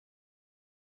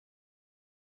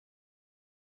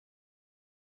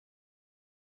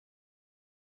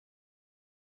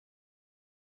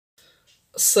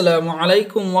Assalamu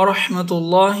alaikum wa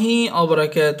rahmatullahi wa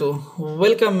barakatuh.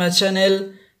 Welcome my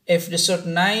channel episode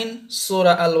 9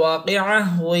 Surah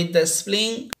Al-Waqiah with the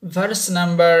spelling verse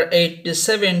number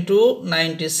 87 to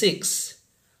 96.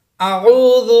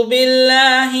 أعوذ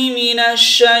بالله من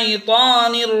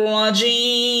الشيطان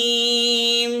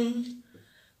الرجيم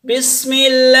بسم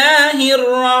الله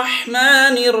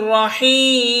الرحمن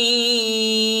الرحيم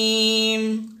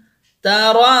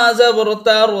ترى زبر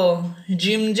تر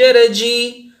جيم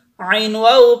جرجي عين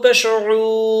واو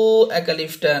بشعو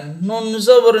أكلفتان نون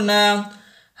زبرنا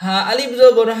ها ألف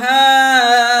زبر ها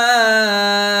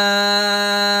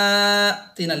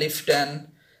تين لفتان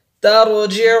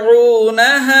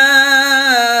ترجعونها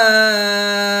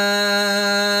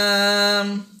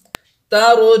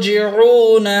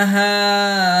ترجعونها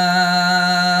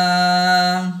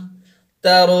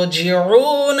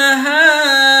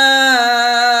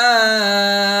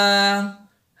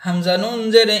همزة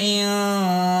نون زر إن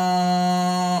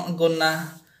قلنا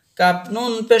كاب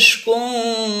نون بشكون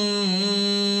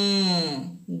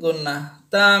قلنا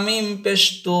تاميم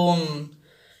بشتوم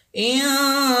إن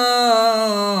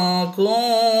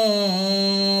كنتم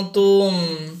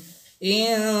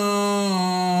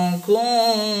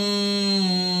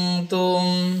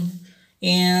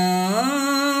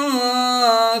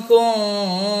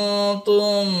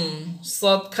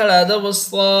صاد خلا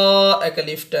دبصا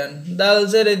أكلفتان دال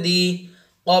زردي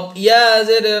قب يا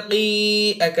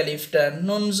زرقي أكلفتان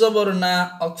نون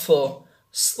زبرنا أقفو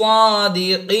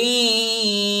صادقين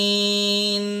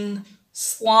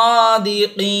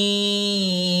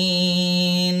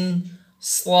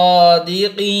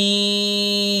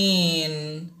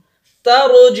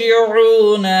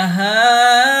ترجعونها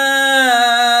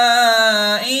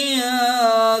إن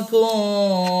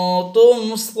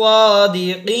كنتم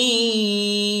صادقين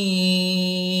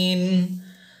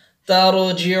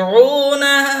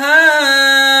ترجعونها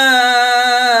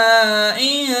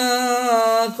إن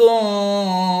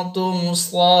كنتم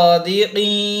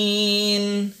صادقين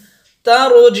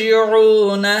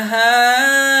ترجعونها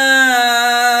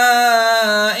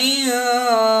إن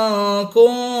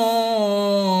كنتم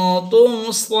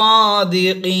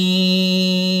صادقين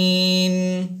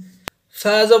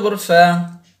فا زبر فا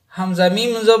همزة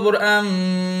ميم زبر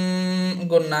أم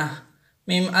قلنا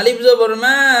ميم ألف زبر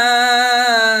ما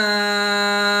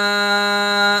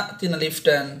تين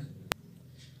لفتان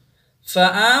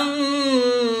فأما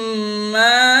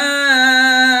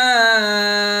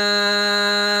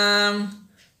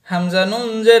همزة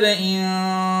نون زر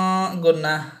إن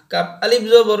قلنا كاب ألف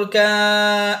زبر كا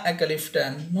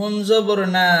أكلفتان نون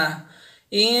زبرنا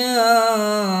إن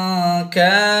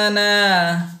كان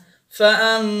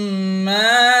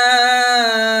فأما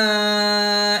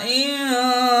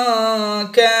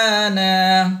إن كان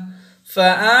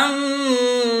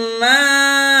فأما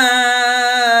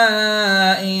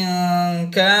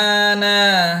إن كان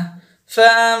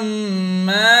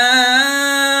فأما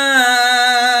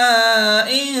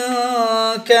إن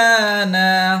كان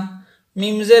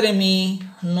ميم زرمي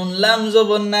نون لام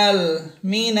زبنال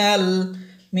مينال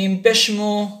ميم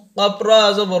بشمو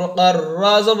قبرا زبر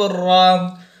قر زبر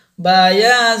را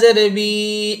بايا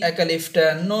زربي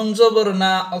أكلفتان نون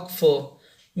زبرنا أقفو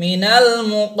من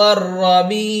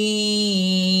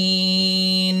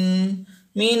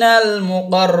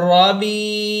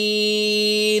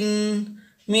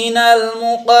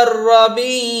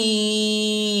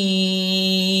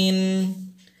المقربين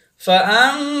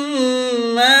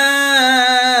فأما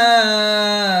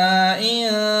إن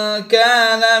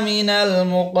كان من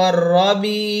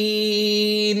المقربين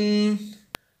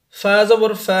فا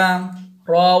زبر فا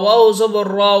را واو زبر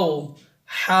راو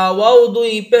حا واو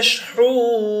دوي بشحو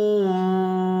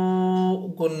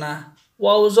قلنا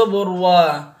واو زبر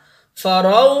وا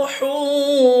فروح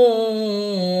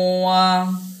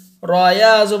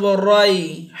رايا زبر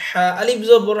راي حا ألف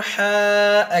زبر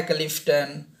حا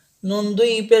أكلفتان نون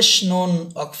دوي بش نون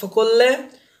أقف كله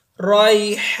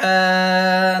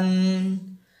ريحان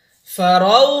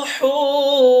فروح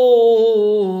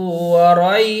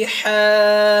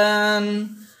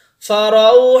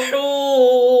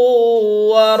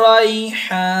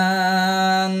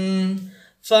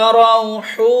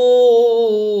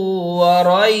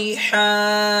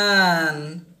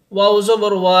وريحان واو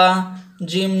زبر وا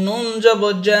جيم نون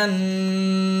زبر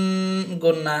جن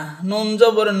قلنا نون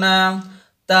زبرنا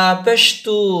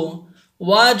تابشتو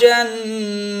وجنة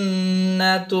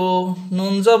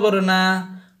نون زبرنا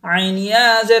عين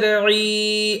يا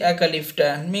زرعي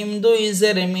أكلفتان ميم دوي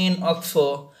زرمين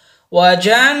أقفو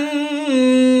وجنة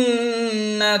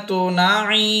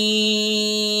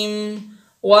نعيم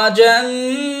وجنة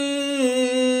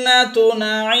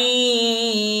نعيم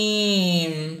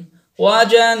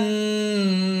وجنة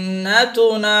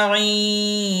نعيم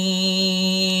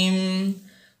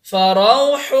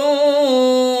فروح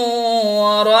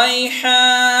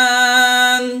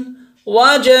وريحان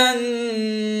وجنة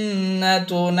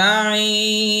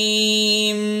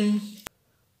نعيم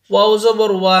واو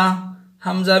زبر و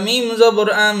همزة ميم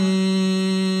زبر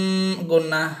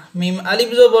gunnah mim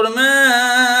alif زبر ما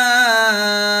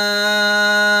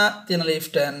tin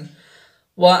alif dan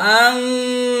wa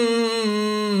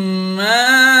amma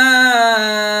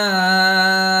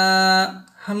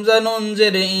hamzah nun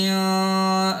zer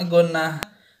gunnah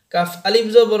kaf alif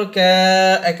زبر ka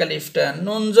ek alif dan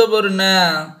nun زبر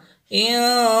na in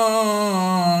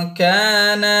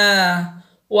kana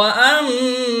wa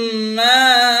amma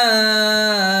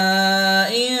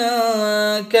in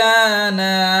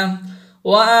kana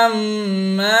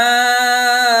وأما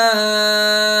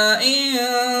إن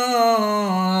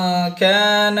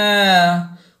كان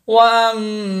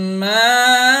وأما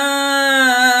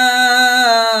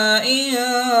إن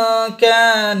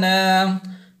كان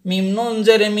ميم نون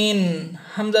زر من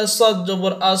همزة صاد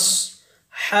زبر أص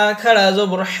حا خرا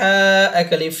زبر حا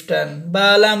أكلفتان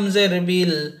بالام زر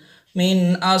بيل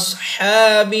من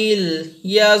أصحاب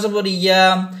يا زبر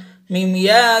يا ميم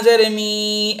يا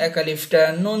زرمي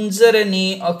أكلفتان نون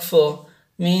زرني أكفو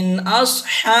من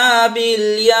أصحاب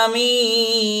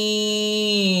اليمين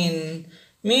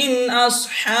من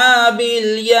أصحاب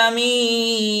اليمين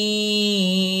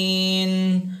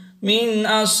من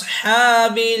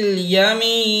أصحاب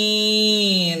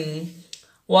اليمين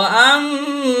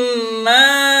وأما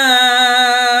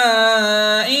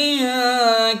إن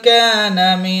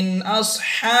كان من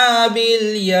أصحاب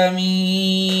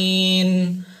اليمين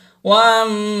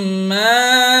وأما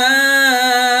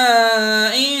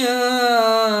إن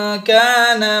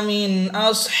كان من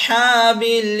أصحاب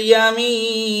اليمين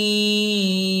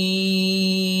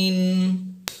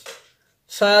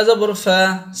فا زبر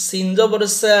فا سين زبر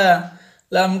سا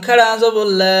لام خرا زبر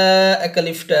لا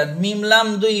أكلفتان ميم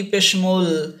لام دوي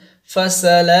بشمول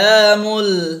فسلام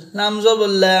لام زبر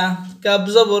لا كاب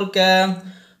زبر كا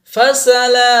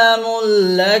فسلام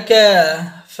لك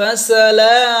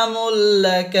فسلام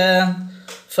لك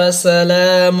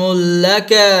فسلام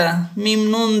لك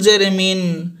ميم نون زر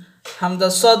من همزة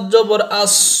صاد زبر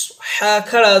أص حا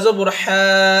خرا زبر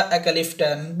حا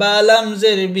أكلفتان بالام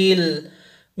زر بيل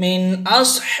من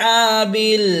أصحاب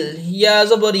يا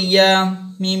زبر يا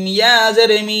ميم يا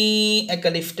زر مي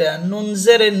أكلفتان نون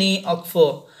زرني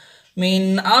أكفو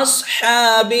من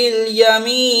أصحاب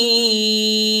اليمين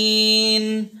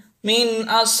من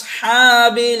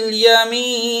أصحاب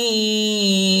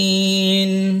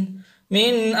اليمين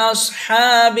من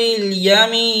أصحاب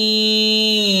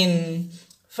اليمين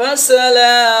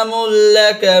فسلام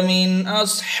لك من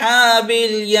أصحاب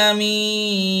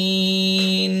اليمين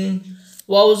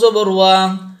واو زبر و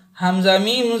همزة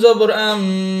ميم زبر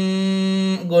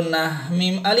gunnah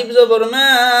mim alif زبر ما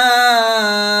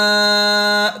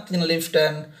tin alif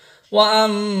dan wa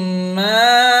amma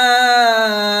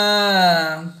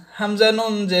hamzah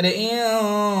nun zer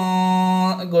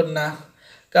gunnah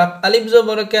kaf alif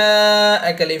زبر ka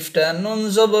ek alif dan nun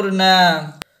زبر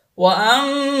na wa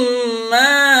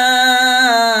amma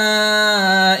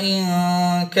in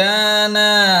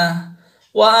kana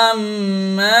wa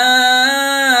amma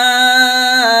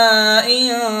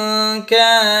in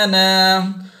kana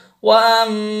wa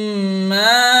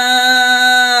amma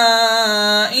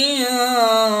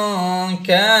in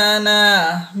kana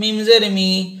mim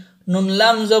zermi nun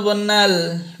lam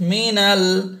zabonnal minal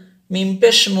mim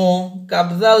peshmo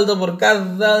kabdal zabur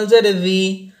kadal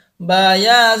zervi ba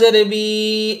ya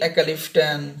zerbi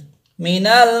ekaliftan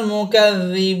minal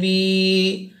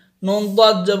mukazzibi nun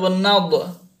dad zabonnad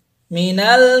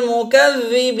minal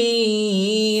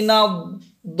mukazzibin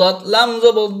ضاد لام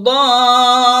زبر ضال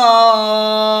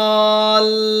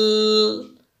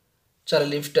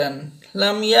چرليفتن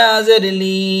لم يازر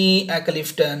لي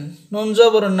اكلفتن نون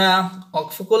زبرنا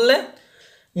اقف كله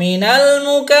من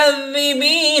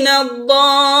المكذبين الضالين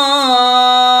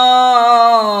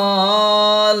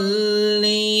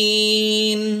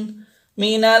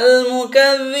من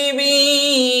المكذبين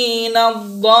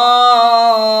الضالين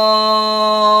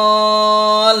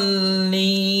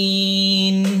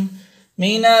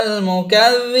من المكذبين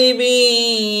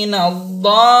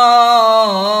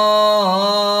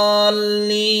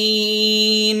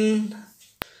الضالين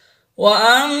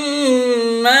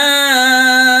وأما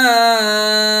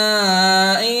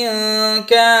إن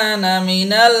كان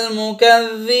من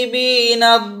المكذبين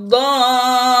الضالين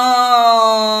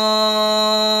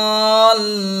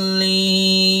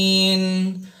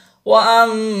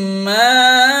وأما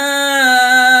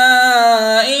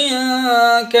إن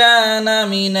كان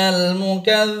من من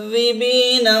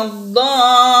المكذبين الضالين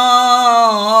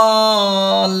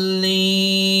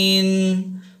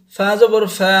فا زبر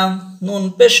فا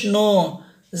نون পেশ নো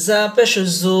জা পেশ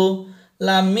জু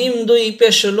লাম মিম দুই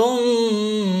পেশ লুম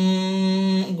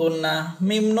গুন্না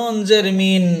মিম নুন জের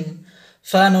মিন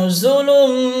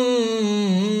ফানুজুলুম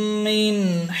মিন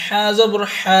হা জবর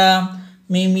হা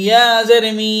মিম ইয়া জের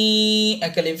মি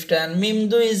একালিফ টান মিম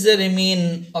দুই জের মিন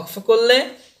অক্ফ করলে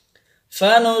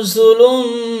ফানুজুলুম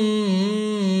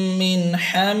মিন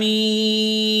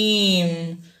হামিম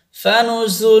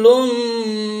ফানুজুলুম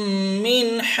মিন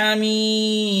হামিম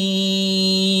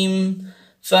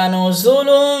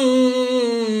ফানুজুলুম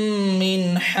মিন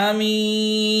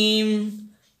হামিম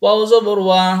ওয়াও জবর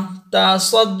ওয়া তা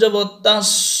সাদ জবর তাস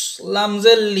লাম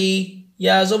জেল্লি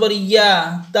ইয়া জবর ইয়া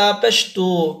তা পেশ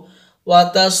তু ওয়া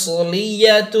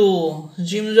তাসলিয়াতু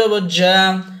জিম জবর জা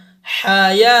হা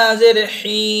ইয়া জের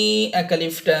হি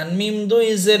একালিফ টান মিম দুই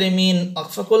জের মিন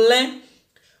অক্ফ করলে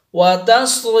ওয়া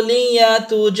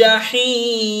তাসলিয়াতু জাহিম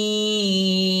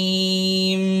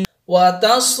ওয়া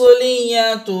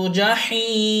তাসলিয়াতু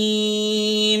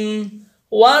জাহিম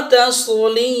ওয়া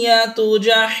তাসলিয়াতু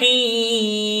জাহিম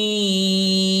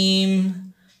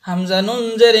হামজা নুন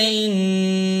জের ইন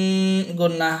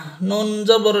গুন্না নুন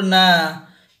জবর না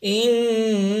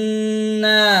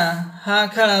ইন্না হা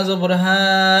খাড়া জবর হা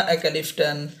একালিফ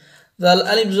টান জাল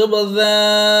আলিফ জবর যা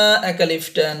একালিফ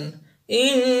টান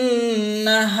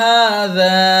ইন্না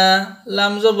হাযা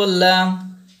লাম জবর লা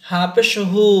হা পেশ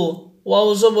হু ওয়াও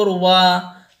জবর ওয়া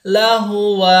লাহু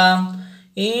ওয়া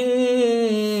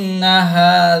ইন্না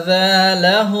হাযা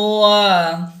লাহুয়া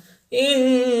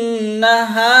ইন্না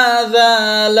হাযা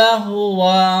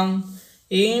লাহুয়া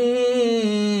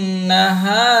ইন্না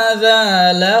হাযা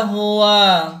লাহুয়া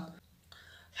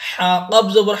হা কব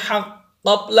জবর হক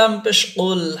কব লাম পেশ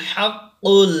কুল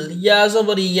হাক্কুল ইয়া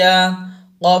জবর ইয়া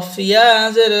কফ ইয়া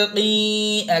জের কি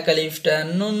একালিফ টান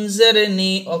নুন জের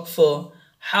নি অক্ফ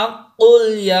হাক্কুল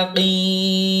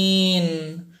ইয়াকিন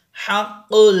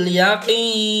হাক্কুল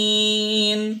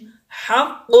ইয়াকিন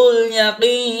হাক্কুল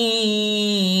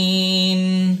ইয়াকিন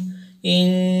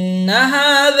ইন্না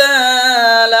হাযা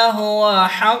লাহুয়া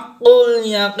হাক্কুল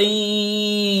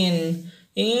ইয়াকিন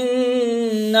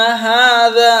ইন্না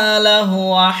হাযা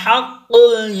লাহুয়া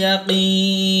হাক্কুল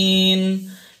ইয়াকিন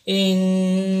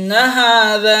ইন্না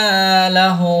হাযা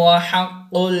লাহুয়া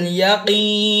হাক্কুল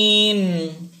ইয়াকিন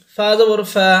ফা জবর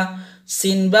ফা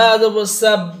সিন বা জবর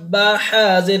সাব্বাহ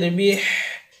জের বিহ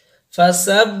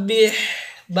ফাসাব্বিহ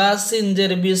বা সিন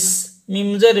জের বিস মিম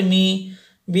জের মি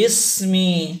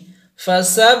বিসমি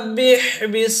ফাসাব্বিহ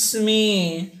বিসমি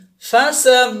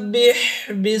ফাসাব্বিহ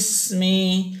বিসমি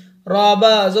রা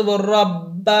বা জবর রব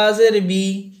বা জের বি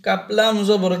কাপ লাম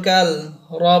জবর কাল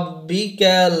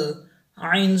রব্বিকাল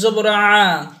আইন জবর আ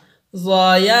যা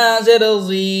ইয়া জের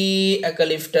জি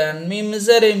একালিফ টান মিম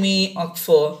জের মি অক্ফ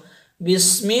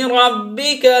বিসমি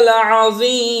রাব্বিকাল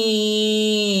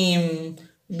আযীম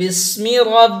বিসমি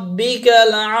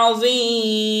রাব্বিকাল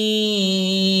আযীম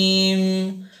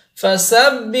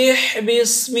ফাসাব্বিহ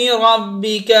বিসমি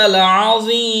রাব্বিকাল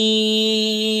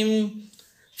আযীম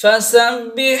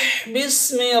ফাসাব্বিহ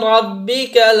বিসমি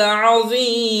রাব্বিকাল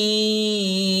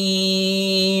আযীম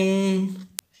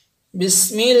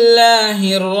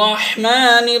বিসমিল্লাহির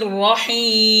রহমানির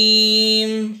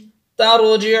রহিম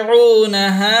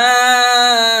ترجعونها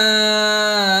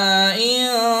إن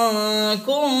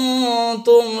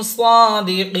كنتم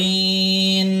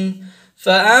صادقين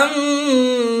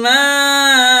فأما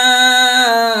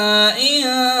إن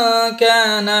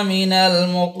كان من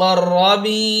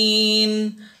المقربين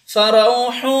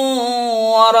فروح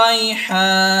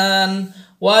وريحان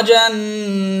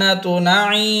وجنة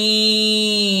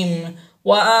نعيم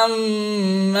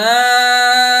وأما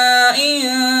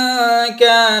إن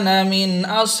كان من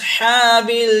أصحاب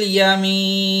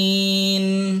اليمين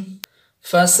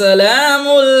فسلام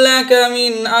لك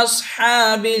من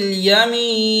أصحاب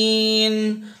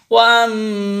اليمين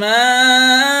وأما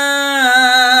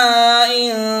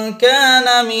إن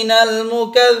كان من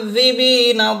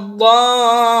المكذبين الضالين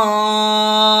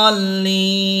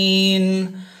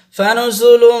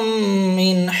فنزل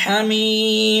من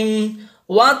حميم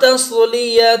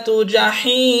وتصلية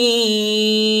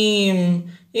جحيم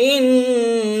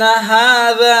إن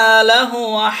هذا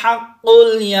لهو حق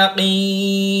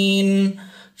اليقين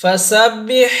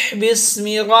فسبح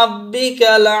باسم ربك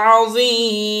العظيم